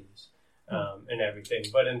about opinions and everything.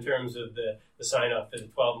 But in terms of the sign off for the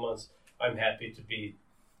 12 months, I'm happy to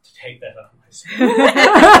take that on myself.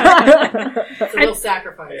 It's a real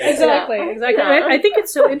sacrifice. Exactly. Yeah. I think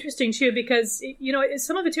it's so interesting too because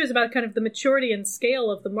some of it too is about kind of the maturity and scale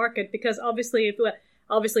of the market. Because obviously,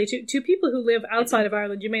 to people who live outside of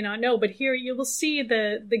Ireland, you may not know, but here you will see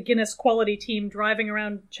the Guinness quality team driving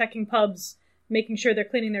around checking pubs, making sure they're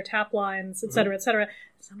cleaning their tap lines, et cetera, et cetera.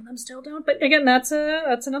 Some of them still don't, but again, that's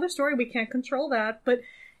another story. We can't control that, but.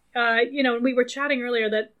 We were chatting earlier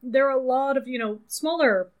that there are a lot of,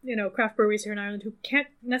 smaller, craft breweries here in Ireland who can't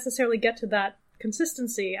necessarily get to that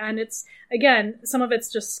consistency. And it's, again, some of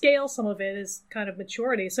it's just scale, some of it is kind of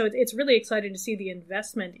maturity. So it's really exciting to see the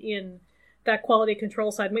investment in that quality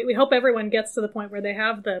control side. We hope everyone gets to the point where they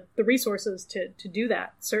have the resources to do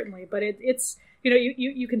that, certainly. But it's,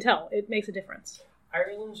 you can tell it makes a difference.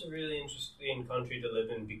 Ireland's a really interesting country to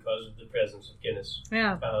live in because of the presence of Guinness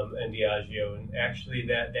and Diageo, and actually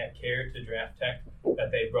that care to draft tech that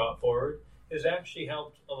they brought forward has actually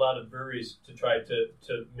helped a lot of breweries to try to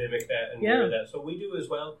mimic that and mirror that. So we do as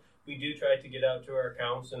well. We do try to get out to our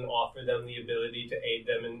accounts and offer them the ability to aid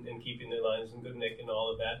them in keeping their lines in good nick and all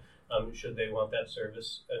of that, should they want that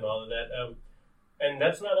service and all of that. And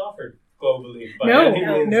that's not offered globally by any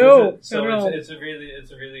means. No. It's a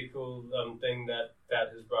really cool thing that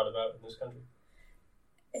has brought about in this country.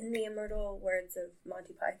 In the immortal words of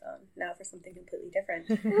Monty Python, now for something completely different.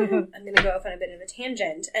 I'm going to go off on a bit of a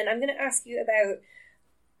tangent, and I'm going to ask you about,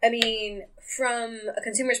 from a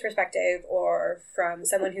consumer's perspective or from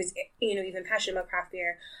someone who's, even passionate about craft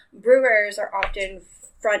beer, brewers are often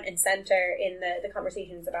front and center in the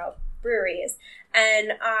conversations about breweries.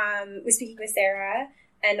 And we're speaking with Sarah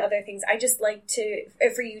and other things. I just like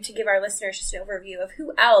for you to give our listeners just an overview of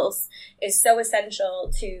who else is so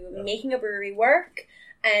essential to making a brewery work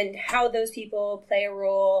and how those people play a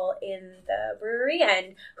role in the brewery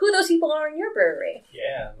and who those people are in your brewery.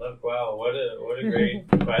 Yeah, look, wow, what a great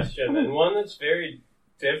question, and one that's very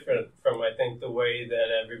different from, I think, the way that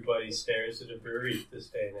everybody stares at a brewery this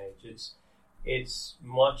day and age. It's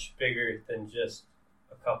much bigger than just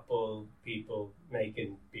a couple people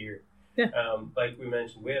making beer. Yeah. Like we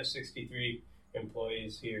mentioned, we have 63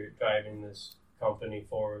 employees here driving this company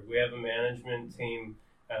forward. We have a management team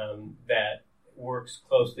that works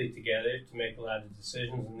closely together to make a lot of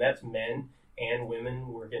decisions, and that's men and women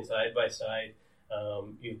working side by side.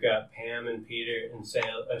 You've got Pam and Peter in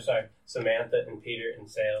sales. Samantha and Peter in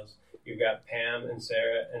sales. You've got Pam and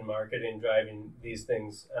Sarah in marketing driving these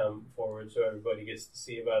things forward, so everybody gets to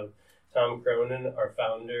see about them. Tom Cronin, our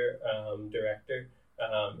founder, director,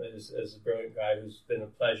 is a brilliant guy who's been a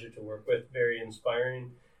pleasure to work with, very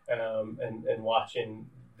inspiring, and watching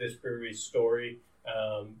this brewery's story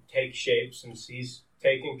take shapes and he's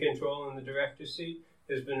taking control in the director's seat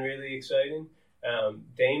has been really exciting.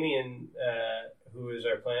 Damien, who is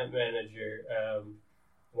our plant manager,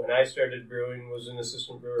 when I started brewing, was an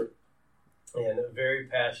assistant brewer and a very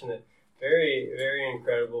passionate, very, very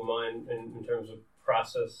incredible mind in terms of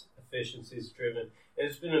process efficiencies driven. And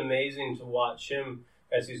it's been amazing to watch him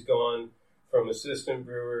as he's gone from assistant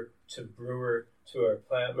brewer to our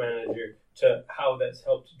plant manager to how that's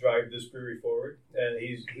helped drive this brewery forward.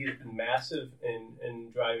 He's been massive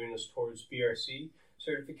in driving us towards BRC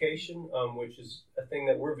certification, which is a thing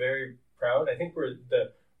that we're very proud. I think we're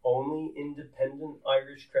the only independent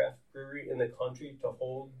Irish craft brewery in the country to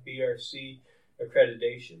hold BRC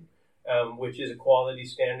accreditation, which is a quality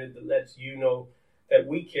standard that lets you know that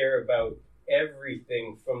we care about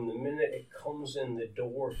everything from the minute it comes in the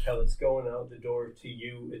door till it's going out the door to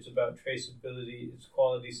you. It's about traceability, it's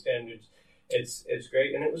quality standards. It's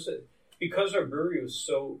great. And it was because our brewery was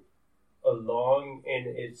so along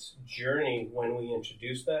in its journey when we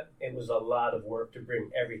introduced that, it was a lot of work to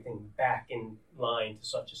bring everything back in line to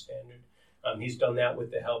such a standard. He's done that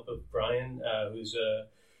with the help of Brian,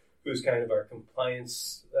 who's kind of our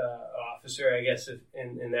compliance officer, I guess,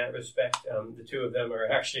 in that respect. The two of them are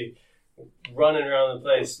actually running around the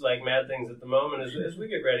place like mad things at the moment as we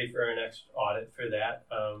get ready for our next audit for that.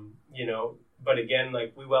 But again,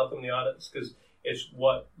 like, we welcome the audits because it's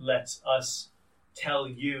what lets us tell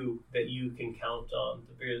you that you can count on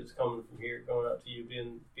the beer that's coming from here, going out to you,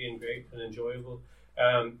 being great and enjoyable.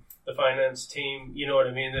 The finance team, you know what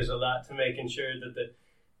I mean? There's a lot to making sure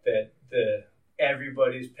that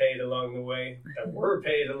everybody's paid along the way, that we're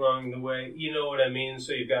paid along the way. You know what I mean?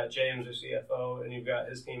 So you've got James, our CFO, and you've got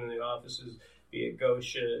his team in the offices, be it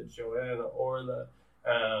Gosha, Joanna, Orla,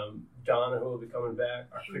 Donna, who will be coming back,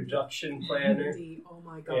 our production planner. Mandy, oh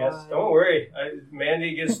my god. Yes, don't worry.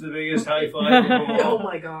 Mandy gets the biggest high five. Oh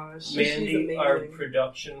my gosh. Mandy, our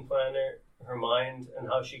production planner, her mind and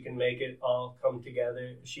how she can make it all come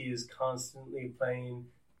together. She is constantly playing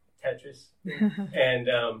Tetris. And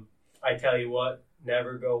I tell you what,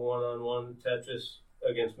 never go one-on-one Tetris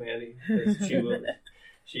against Mandy.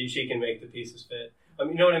 She can make the pieces fit.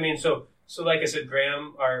 You know what I mean? So like I said,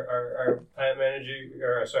 Graham, our plant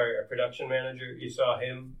manager, our production manager, you saw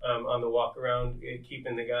him on the walk around,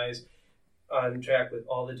 keeping the guys on track with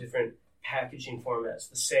all the different packaging formats,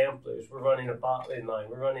 the samplers. We're running a bottling line,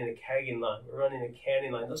 we're running a kegging line, we're running a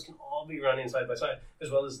canning line. Those can all be running side by side,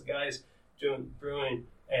 as well as the guys doing brewing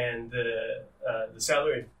and the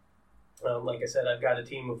celery. Like I said, I've got a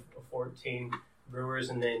team of 14 brewers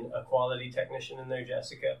and then a quality technician in there,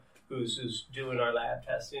 Jessica, who's doing our lab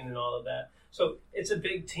testing and all of that. So it's a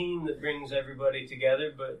big team that brings everybody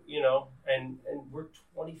together, but, and we're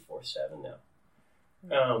 24/7 now.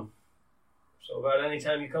 So about any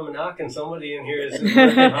time you come and knock, and somebody in here is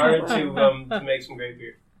working hard to make some great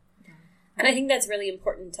beer. And I think that's really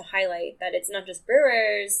important to highlight, that it's not just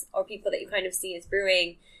brewers or people that you kind of see as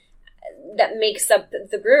brewing that makes up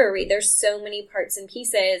the brewery. There's so many parts and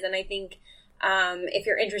pieces, and I think if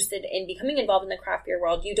you're interested in becoming involved in the craft beer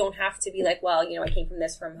world, you don't have to be like, well, I came from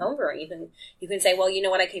this from homebrewing. You can say, well, you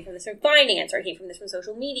know what, I came from this from finance, or I came from this from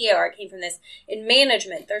social media, or I came from this in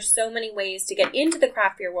management. There's so many ways to get into the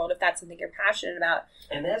craft beer world if that's something you're passionate about.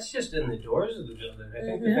 And that's just in the doors of the building. I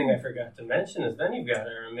think the thing I forgot to mention is then you've got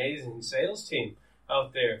our amazing sales team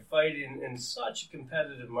out there fighting in such a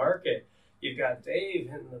competitive market. You've got Dave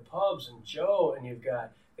hitting the pubs and Joe, and you've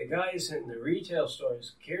got the guys hitting the retail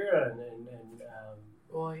stores, Kieran and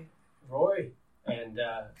Roy, and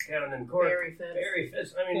down in Cork, Barry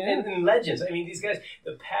Fitz. I mean, and legends. I mean, these guys,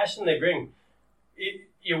 the passion they bring.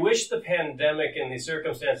 You wish the pandemic and the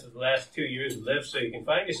circumstances of the last 2 years lived so you can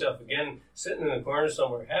find yourself again sitting in the corner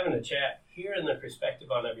somewhere having a chat, hearing their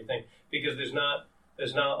perspective on everything, because there's not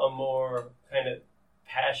a more kind of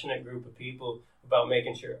passionate group of people about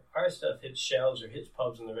making sure our stuff hits shelves or hits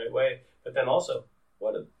pubs in the right way, but then also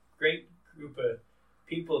what a great group of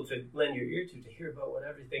people to lend your ear to hear about what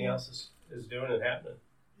everything else is doing and happening.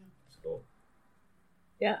 It's cool.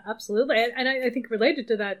 Yeah, absolutely. And I think related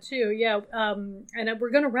to that too, and we're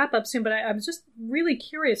going to wrap up soon, but I'm just really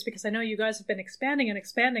curious because I know you guys have been expanding and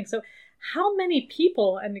expanding. So how many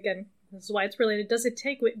people, and again, this is why it's related, does it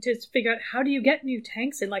take to figure out how do you get new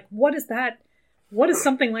tanks in? Like, what does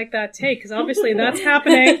something like that take? Because obviously that's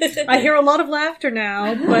happening. I hear a lot of laughter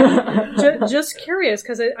now, but just curious,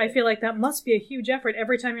 because I feel like that must be a huge effort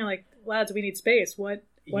every time you're like, lads, we need space. What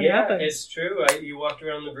happens? It's true. You walked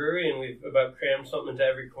around the brewery and we've about crammed something into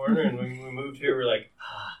every corner, and when we moved here, we're like,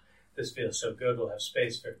 this feels so good. We'll have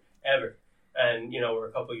space forever. And, we're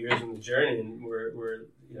a couple of years in the journey, and we're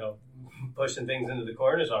pushing things into the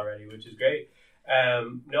corners already, which is great.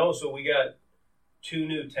 So we got 2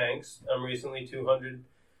 new tanks. Recently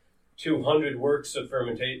 200 works of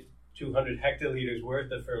fermentation, 200 hectoliters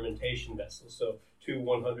worth of fermentation vessels. So 2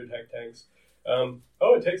 100 hect tanks.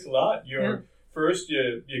 It takes a lot. First,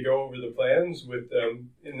 you go over the plans with,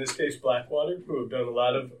 in this case, Blackwater, who have done a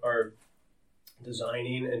lot of our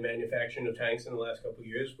designing and manufacturing of tanks in the last couple of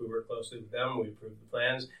years. We work closely with them. We approve the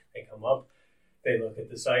plans. They come up. They look at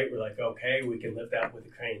the site. We're like, okay, we can lift that with the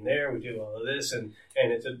crane there. We do all of this, and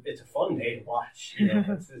it's a fun day to watch.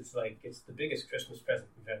 It's like it's the biggest Christmas present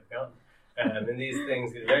we've ever gotten. And these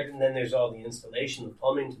things get erected, and then there's all the installation, the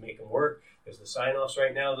plumbing to make them work. There's the sign-offs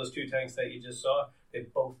right now. Those 2 tanks that you just saw, they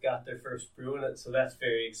both got their first brew in it, so that's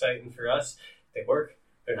very exciting for us. They work.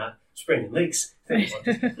 They're not springing leaks. It's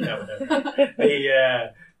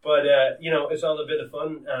all a bit of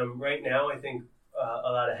fun. Right now, I think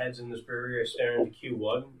a lot of heads in this brewery are staring to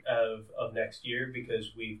Q1 of next year,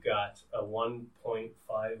 because we've got a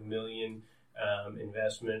 $1.5 million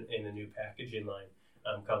investment in a new packaging line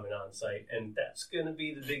coming on site, and that's going to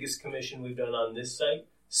be the biggest commission we've done on this site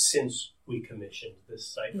since we commissioned this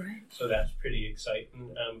site. Right. So that's pretty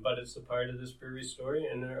exciting, but it's a part of this brewery story,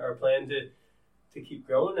 and our plan to keep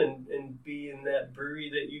growing and be in that brewery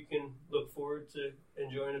that you can look forward to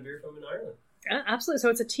enjoying a beer from in Ireland. Absolutely. So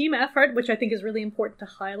it's a team effort, which I think is really important to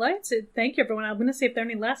highlight. So thank you, everyone. I'm going to see if there are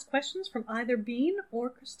any last questions from either Bean or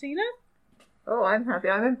Christina. Oh, I'm happy.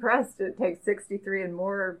 I'm impressed. It takes 63 and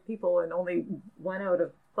more people, and only 1 out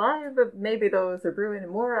of 5 of maybe those are brewing,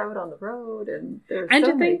 and more out on the road, and there's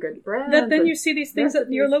so many good brands. That then you see these things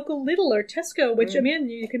at your local Lidl or Tesco, which,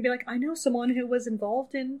 you can be like, I know someone who was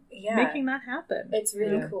involved in making that happen. It's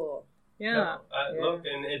really cool. Yeah. Look,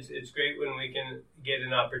 and it's great when we can get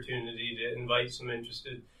an opportunity to invite some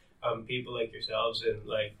interested people like yourselves, and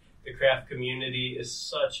like the craft community is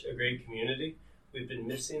such a great community. We've been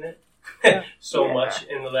missing it much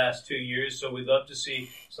in the last 2 years, so we'd love to see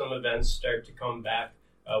some events start to come back.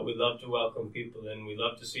 We'd love to welcome people in. We'd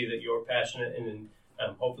love to see that you're passionate and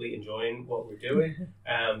hopefully enjoying what we're doing.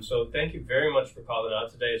 So thank you very much for calling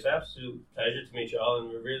out today. It's an absolute pleasure to meet you all, and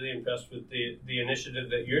we're really impressed with the initiative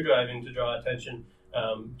that you're driving to draw attention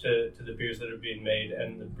to the beers that are being made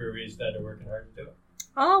and the breweries that are working hard to do it.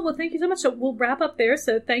 Oh, well, thank you so much. So we'll wrap up there.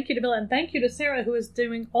 So thank you to Bill, and thank you to Sarah, who is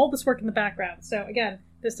doing all this work in the background. So again,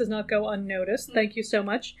 this does not go unnoticed. Thank you so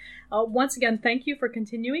much. Once again, thank you for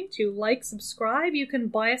continuing to like, subscribe. You can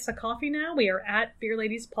buy us a coffee now. We are at Beer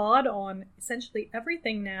Ladies Pod on essentially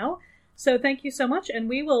everything now. So thank you so much, and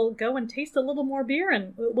we will go and taste a little more beer,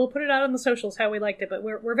 and we'll put it out on the socials how we liked it. But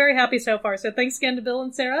we're very happy so far. So thanks again to Bill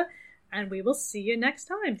and Sarah, and we will see you next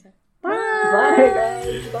time. Bye. Bye,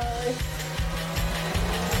 guys. Bye.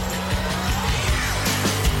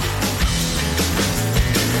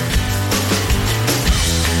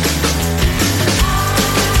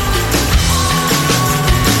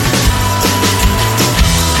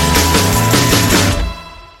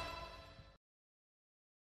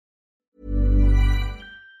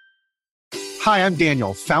 Hi, I'm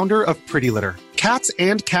Daniel, founder of Pretty Litter. Cats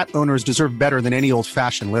and cat owners deserve better than any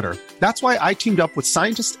old-fashioned litter. That's why I teamed up with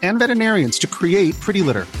scientists and veterinarians to create Pretty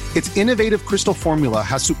Litter. Its innovative crystal formula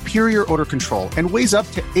has superior odor control and weighs up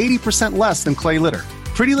to 80% less than clay litter.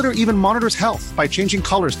 Pretty Litter even monitors health by changing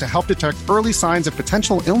colors to help detect early signs of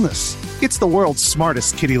potential illness. It's the world's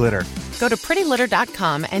smartest kitty litter. Go to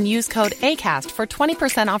prettylitter.com and use code ACAST for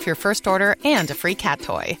 20% off your first order and a free cat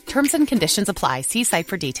toy. Terms and conditions apply. See site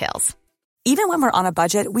for details. Even when we're on a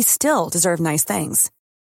budget, we still deserve nice things.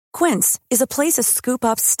 Quince is a place to scoop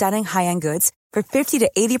up stunning high-end goods for 50 to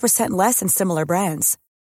 80% less than similar brands.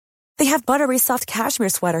 They have buttery soft cashmere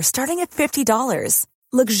sweaters starting at $50,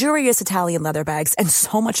 luxurious Italian leather bags, and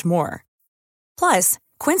so much more. Plus,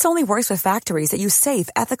 Quince only works with factories that use safe,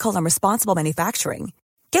 ethical, and responsible manufacturing.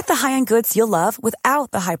 Get the high-end goods you'll love without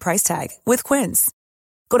the high price tag with Quince.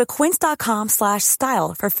 Go to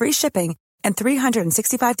quince.com/style for free shipping and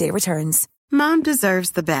 365-day returns. Mom deserves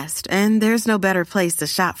the best, and there's no better place to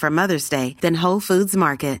shop for Mother's Day than Whole Foods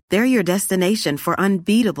Market. They're your destination for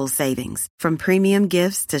unbeatable savings, from premium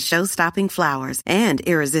gifts to show-stopping flowers and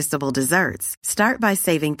irresistible desserts. Start by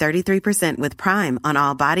saving 33% with Prime on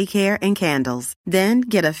all body care and candles. Then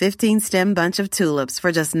get a 15-stem bunch of tulips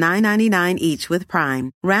for just $9.99 each with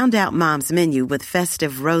Prime. Round out Mom's menu with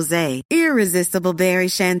festive rosé, irresistible berry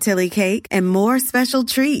chantilly cake, and more special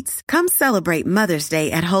treats. Come celebrate Mother's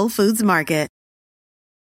Day at Whole Foods Market.